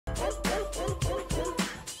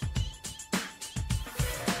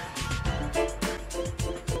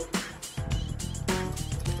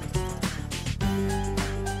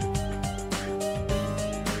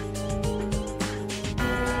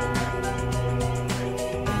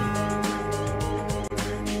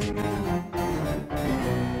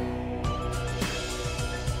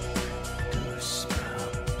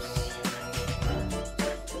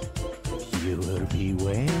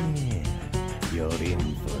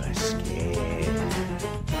you're scared.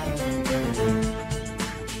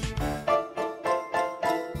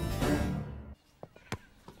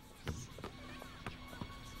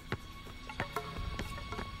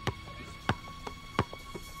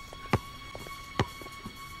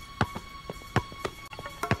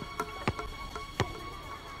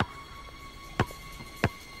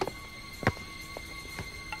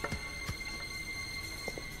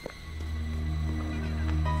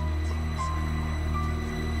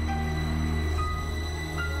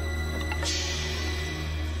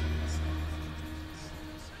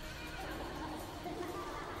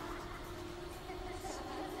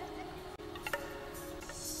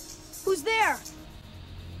 Who's there?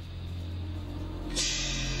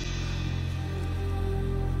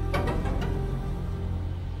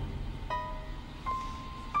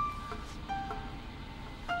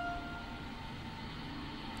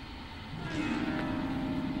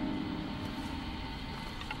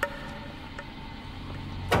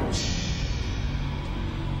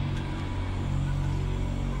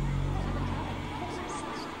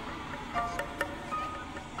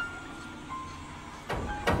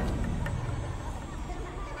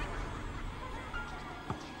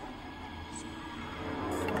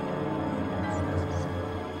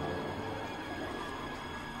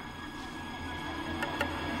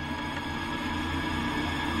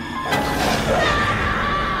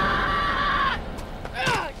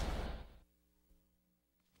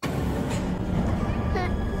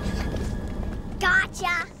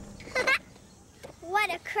 Gotcha! What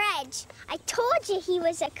a credge. I told you he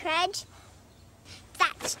was a credge.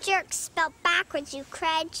 That's jerk spelled backwards, you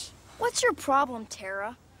credge. What's your problem,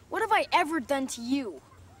 Tara? What have I ever done to you?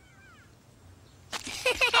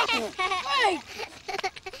 Hey!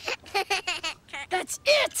 That's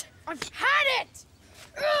it! I've had it!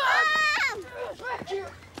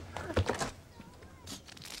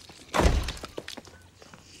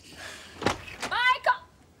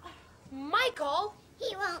 Michael!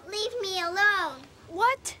 He won't leave me alone.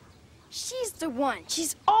 What? She's the one.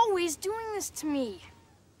 She's always doing this to me.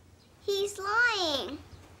 He's lying.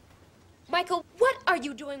 Michael, what are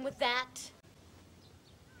you doing with that?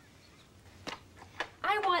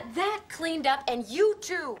 I want that cleaned up, and you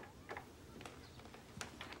too.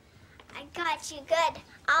 I got you good.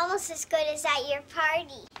 Almost as good as at your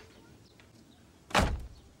party.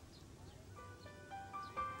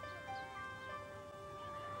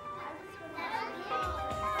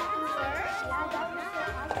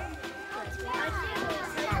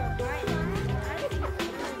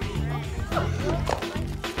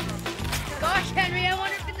 Gosh, Henry, I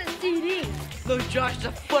wonder if it's a CD. No, Josh,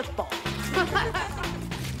 the football.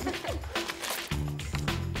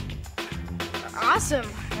 Awesome.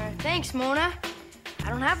 Thanks, Mona. I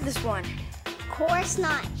don't have this one. Of course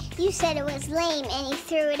not. You said it was lame and he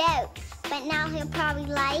threw it out. But now he'll probably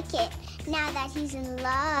like it, now that he's in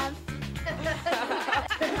love.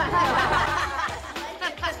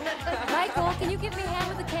 Michael, can you give me a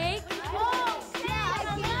hand with the cake?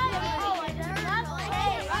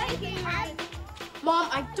 Mom,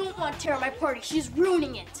 I don't want Tara at my party. She's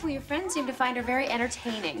ruining it. Well, your friends seem to find her very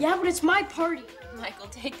entertaining. Yeah, but it's my party. Michael,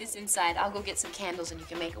 take this inside. I'll go get some candles and you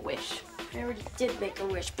can make a wish. I already did make a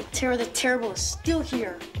wish, but Tara the Terrible is still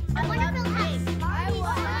here. I want to build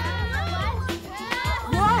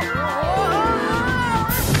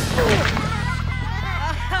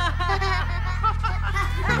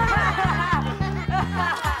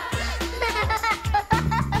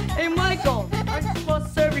Hey, Michael, aren't you supposed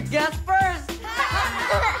to serve your guests first?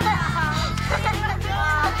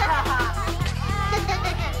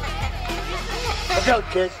 Look out,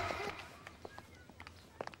 kid.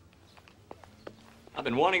 I've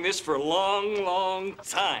been wanting this for a long, long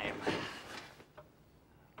time.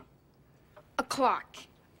 A clock.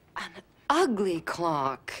 An ugly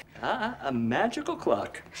clock. Ah, a magical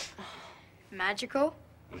clock. Magical?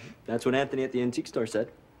 That's what Anthony at the antique store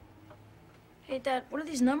said. Hey, Dad, what are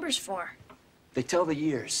these numbers for? They tell the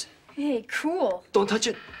years. Hey, cool. Don't touch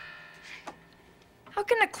it. How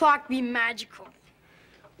can a clock be magical?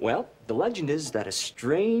 Well, the legend is that a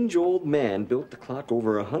strange old man built the clock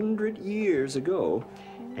over 100 years ago,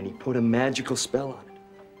 and he put a magical spell on it.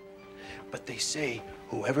 But they say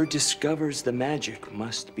whoever discovers the magic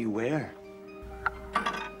must beware.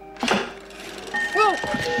 Whoa!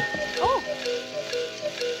 Oh!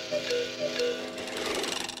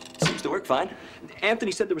 Seems to work fine.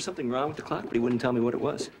 Anthony said there was something wrong with the clock, but he wouldn't tell me what it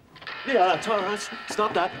was. Yeah, Tara,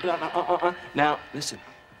 stop that. Now, listen.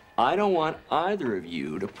 I don't want either of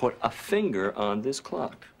you to put a finger on this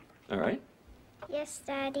clock, all right? Yes,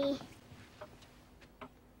 Daddy.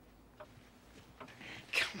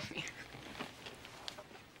 Come here.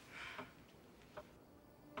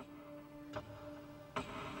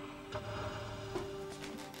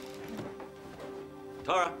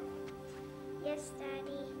 Tara, Yes,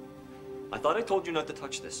 Daddy. I thought I told you not to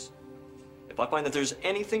touch this. If I find that there's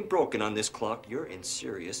anything broken on this clock, you're in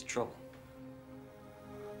serious trouble.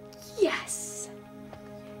 Yes.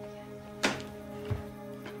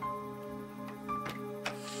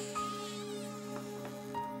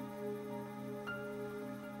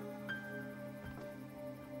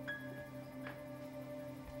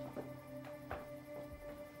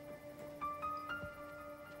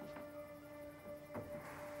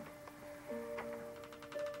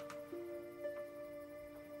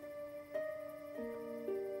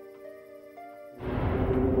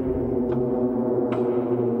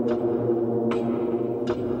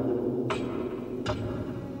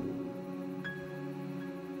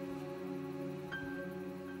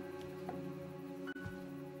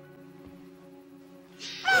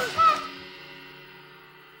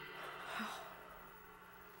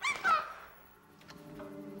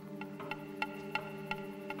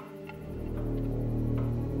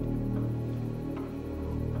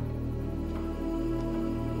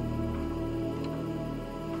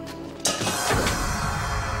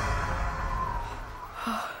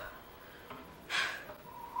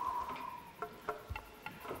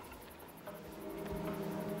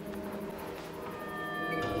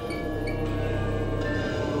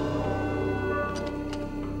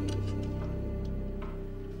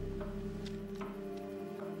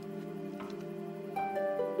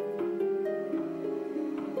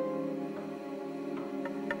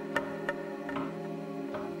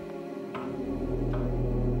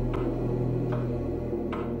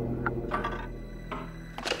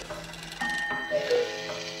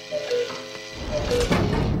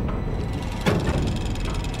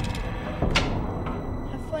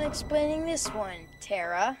 Have fun explaining this one,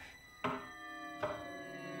 Tara.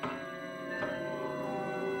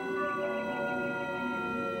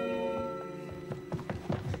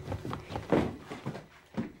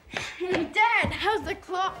 Hey, Dad, how's the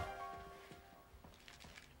clock?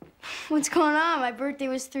 What's going on? My birthday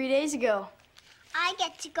was 3 days ago. I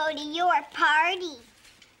get to go to your party.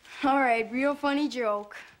 All right, real funny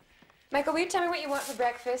joke. Michael, will you tell me what you want for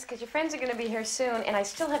breakfast? Because your friends are going to be here soon, and I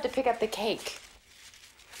still have to pick up the cake.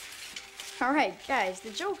 All right, guys,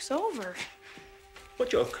 the joke's over. What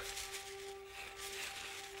joke?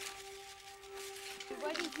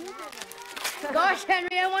 Gosh,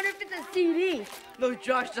 Henry, I wonder if it's a CD. No,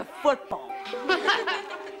 Josh, it's a football.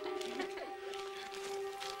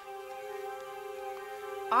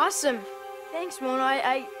 Awesome. Thanks, Mona.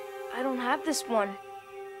 I don't have this one.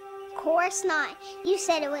 Of course not. You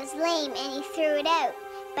said it was lame and he threw it out.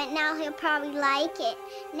 But now he'll probably like it,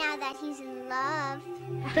 now that he's in love.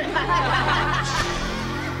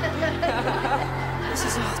 This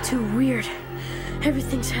is all too weird.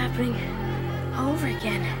 Everything's happening all over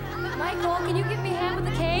again. Michael, can you give me a hand with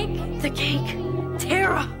the cake? The cake.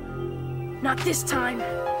 Tara! Not this time.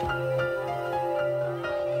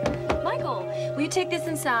 Michael, will you take this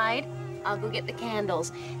inside? I'll go get the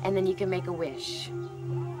candles, and then you can make a wish.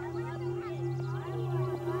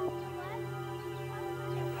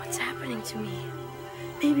 What's happening to me?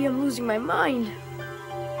 Maybe I'm losing my mind.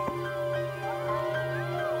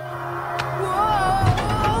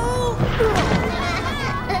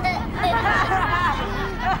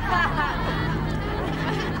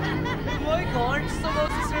 Michael, aren't you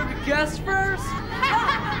supposed to serve the guests first?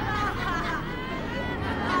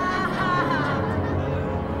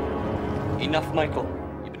 Enough, Michael.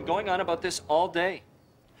 You've been going on about this all day.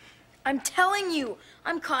 I'm telling you,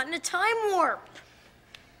 I'm caught in a time warp.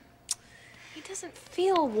 He doesn't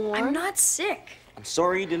feel warm. I'm not sick. I'm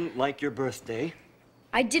sorry you didn't like your birthday.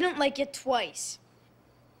 I didn't like it twice.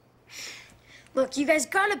 Look, you guys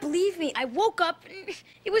gotta believe me. I woke up and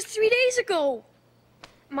it was 3 days ago.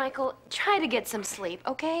 Michael, try to get some sleep,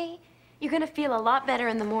 okay? You're gonna feel a lot better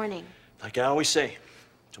in the morning. Like I always say,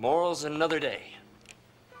 tomorrow's another day.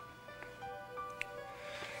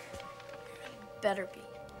 Better be.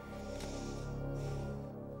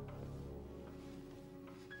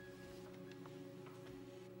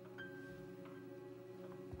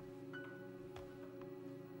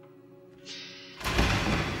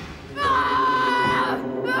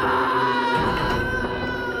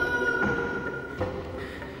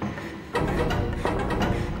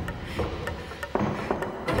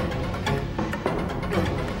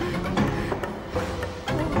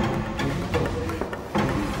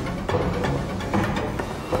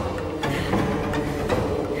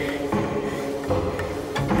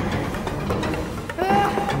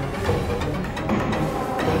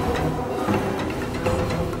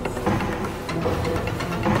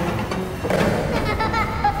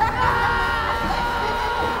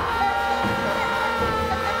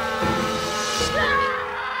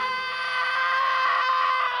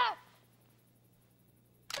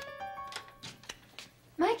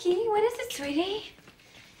 Mikey, what is it, sweetie?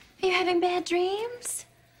 Are you having bad dreams?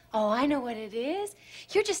 Oh, I know what it is.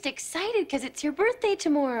 You're just excited because it's your birthday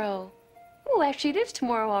tomorrow. Oh, actually, it is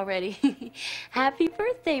tomorrow already. Happy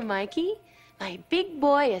birthday, Mikey. My big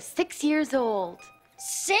boy is 6 years old.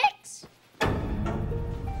 6?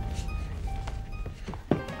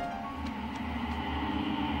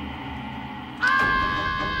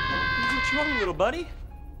 What's wrong, little buddy?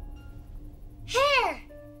 Hair!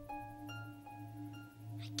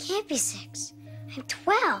 I can't be 6. I'm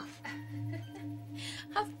 12.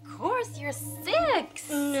 Of course, you're 6.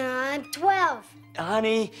 No, I'm 12.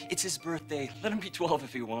 Honey, it's his birthday. Let him be 12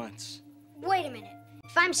 if he wants. Wait a minute.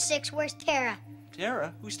 If I'm 6, where's Tara?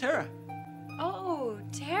 Tara? Who's Tara? Oh,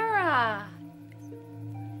 Tara.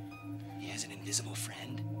 He has an invisible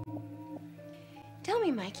friend. Tell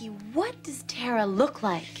me, Mikey, what does Tara look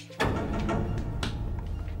like?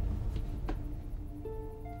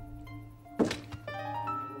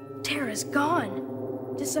 Tara's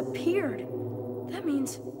gone. Disappeared. That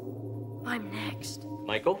means I'm next.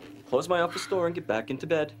 Michael, close my office door and get back into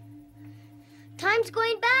bed. Time's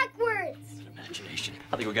going backwards. Imagination.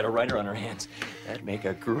 I think we got a writer on our hands. That'd make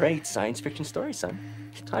a great science fiction story, son.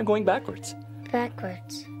 Time going backwards.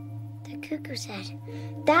 Backwards. The cuckoo said.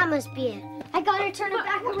 That must be it. I gotta turn it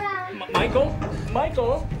back around. Michael?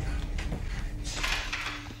 Michael?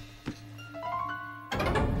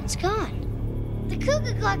 It's gone. The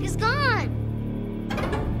cuckoo clock is gone.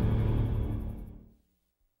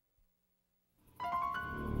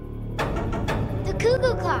 The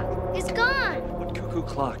cuckoo clock is gone. What cuckoo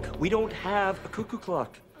clock? We don't have a cuckoo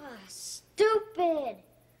clock. Stupid.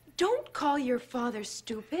 Don't call your father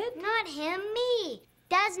stupid. Not him, me.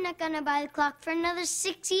 Dad's not gonna buy the clock for another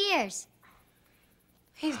 6 years.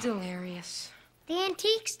 He's delirious. The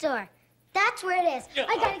antique store. That's where it is.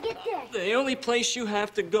 I gotta get there. The only place you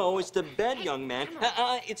have to go is to bed, young man.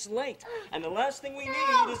 It's late. And the last thing we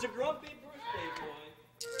need is a grumpy birthday boy.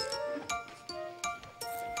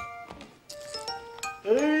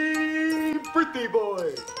 Hey, birthday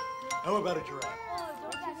boy! How about a giraffe?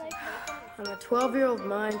 I'm a 12-year-old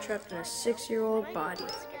mind trapped in a 6-year-old body.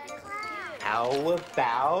 How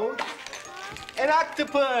about an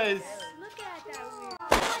octopus?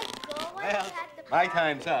 Well, my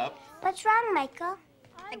time's up. What's wrong, Michael?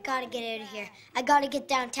 I gotta get out of here. I gotta get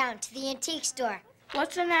downtown to the antique store.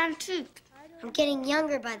 What's an antique? I'm getting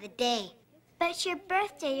younger by the day. But it's your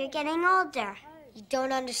birthday. You're getting older. You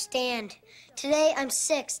don't understand. Today, I'm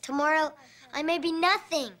 6. Tomorrow, I may be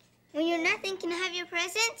nothing. When you're nothing, can I have your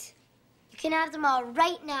presents? You can have them all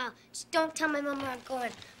right now. Just don't tell my mom where I'm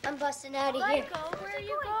going. I'm busting out of here. Michael, where are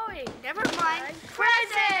you going? Never mind.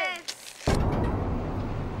 Presents!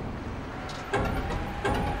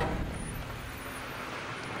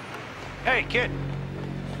 Hey, kid,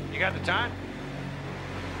 you got the time?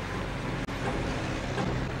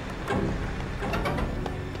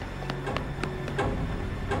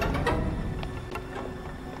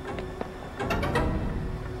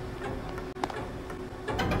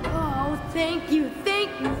 Oh, thank you,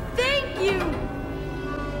 thank you, thank you!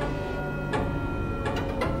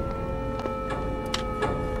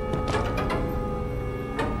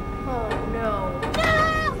 Oh, no.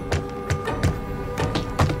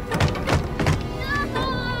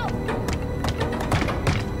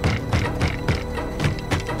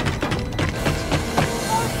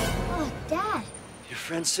 Oh, Dad. Your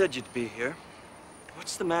friend said you'd be here.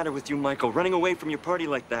 What's the matter with you, Michael, running away from your party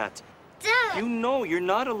like that? Dad! You know you're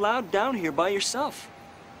not allowed down here by yourself.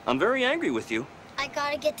 I'm very angry with you. I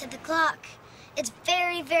gotta get to the clock. It's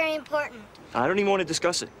very, very important. I don't even want to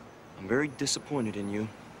discuss it. I'm very disappointed in you.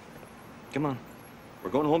 Come on.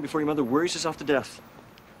 We're going home before your mother worries herself to death.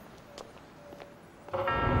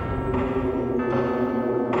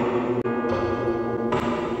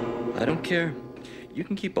 I don't care. You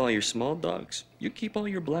can keep all your small dogs. You keep all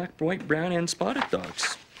your black, white, brown, and spotted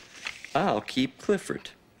dogs. I'll keep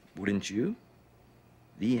Clifford. Wouldn't you?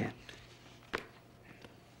 The end.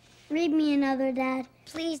 Read me another, Dad.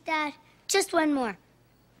 Please, Dad. Just one more.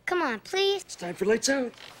 Come on, please. It's time for lights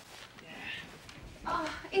out. Oh,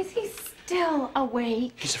 is he still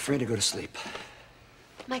awake? He's afraid to go to sleep.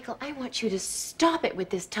 Michael, I want you to stop it with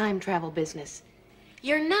this time travel business.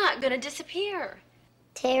 You're not gonna disappear.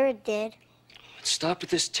 Tara did. Let's stop with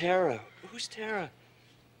this Tara. Who's Tara?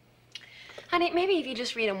 Honey, maybe if you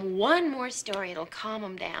just read him one more story, it'll calm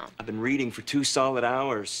him down. I've been reading for 2 solid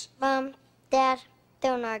hours. Mom, Dad,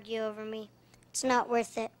 don't argue over me. It's not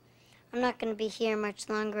worth it. I'm not going to be here much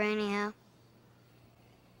longer anyhow.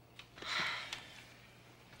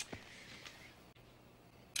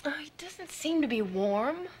 Oh, he doesn't seem to be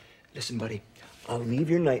warm. Listen, buddy, I'll leave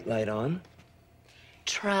your nightlight on,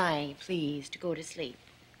 Try, please, to go to sleep.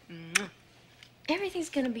 Mwah. Everything's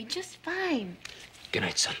gonna be just fine. Good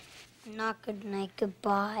night, son. Not good night,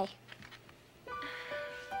 goodbye.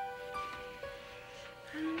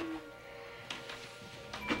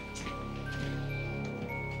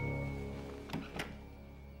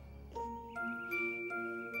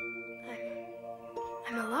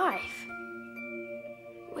 I'm alive.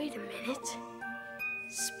 Wait a minute.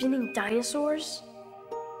 Spinning dinosaurs?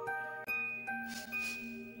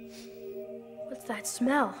 What's that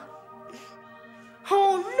smell?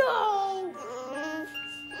 Oh no!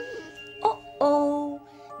 Uh-oh.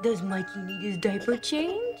 Does Mikey need his diaper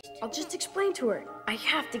changed? I'll just explain to her. I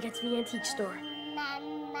have to get to the antique store.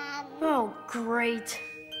 Oh, great.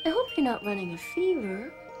 I hope you're not running a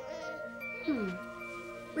fever.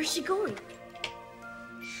 Where's she going?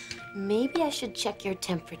 Maybe I should check your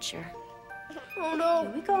temperature. Oh no!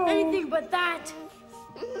 Here we go. Anything but that!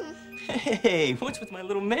 Hey, what's with my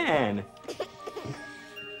little man?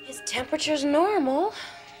 His temperature's normal.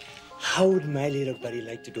 How would my little buddy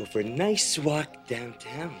like to go for a nice walk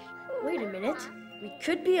downtown? Wait a minute. We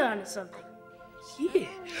could be onto something. Yeah.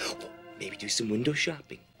 Well, maybe do some window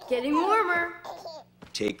shopping. Getting warmer.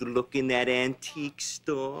 Take a look in that antique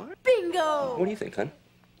store. Bingo! What do you think, hon?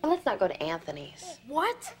 Well, let's not go to Anthony's.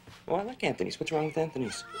 What? Oh, I like Anthony's. What's wrong with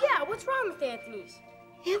Anthony's? Yeah, what's wrong with Anthony's?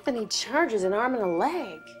 Anthony charges an arm and a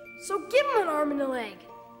leg. So give him an arm and a leg.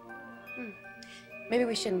 Maybe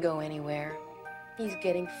we shouldn't go anywhere. He's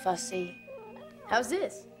getting fussy. How's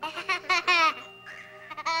this?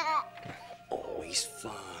 Oh, he's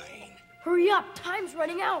fine. Hurry up, time's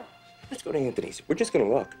running out. Let's go to Anthony's. We're just gonna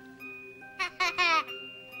look.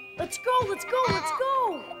 Let's go, let's go, let's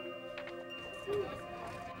go!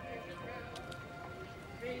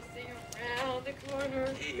 Racing around the corner.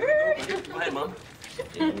 Hey, here we go. Go ahead, Mom.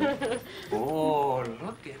 Oh,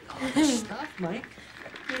 look at all this stuff, Mike.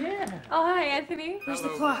 Yeah. Oh, hi, Anthony. Where's the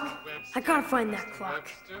clock? I gotta find that clock.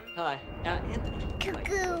 Hi. Anthony.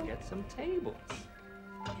 Cuckoo. Get some tables.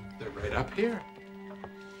 They're right up here.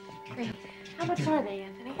 Great. How much are they,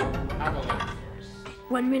 Anthony? Have a look first.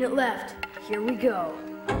 1 minute left. Here we go.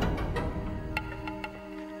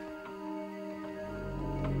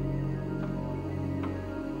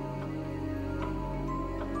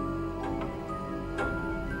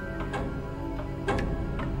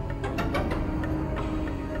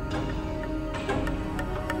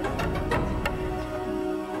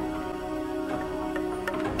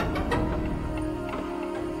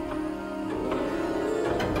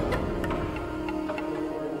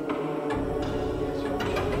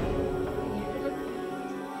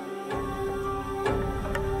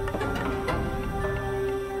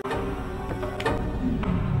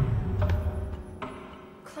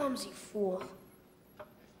 Clumsy fool.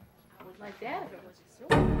 I would like that if it was a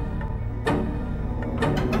sword.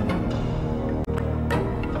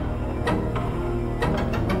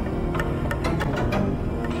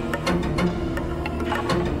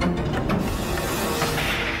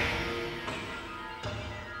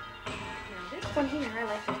 This one here, I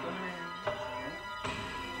like this one around.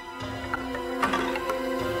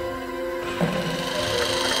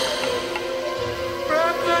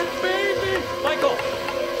 Grab that baby! Michael!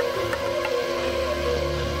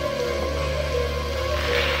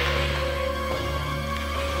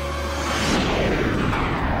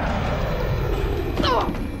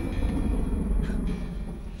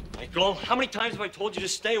 Michael, how many times have I told you to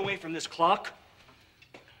stay away from this clock?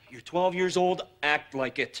 You're 12 years old. Act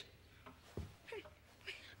like it.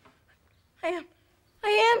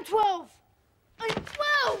 I am 12. I'm 12.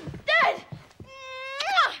 Dad!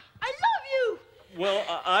 Mwah! I love you! Well,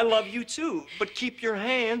 I love you too, but keep your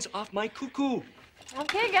hands off my cuckoo.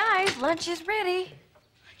 Okay, guys, lunch is ready.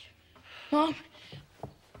 Mom,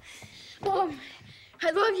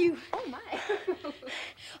 I love you. Oh, my.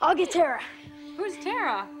 I'll get Tara. Who's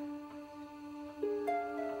Tara?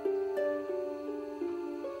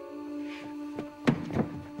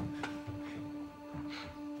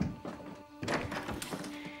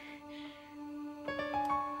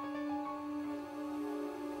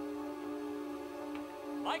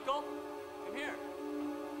 Michael, come here.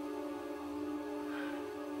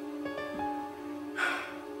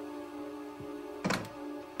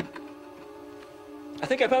 I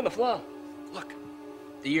think I found the flaw. Look,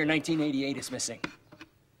 the year 1988 is missing.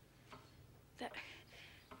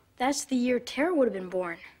 That's the year Tara would have been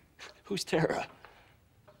born. Who's Tara?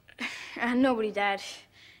 Nobody, Dad.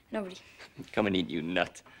 Nobody. Come and eat, you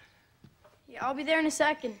nut. Yeah, I'll be there in a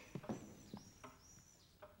second.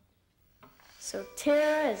 So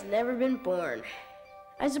Tara has never been born.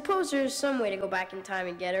 I suppose there's some way to go back in time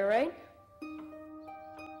and get her, right?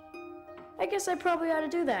 I guess I probably ought to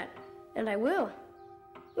do that. And I will.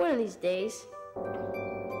 One of these days.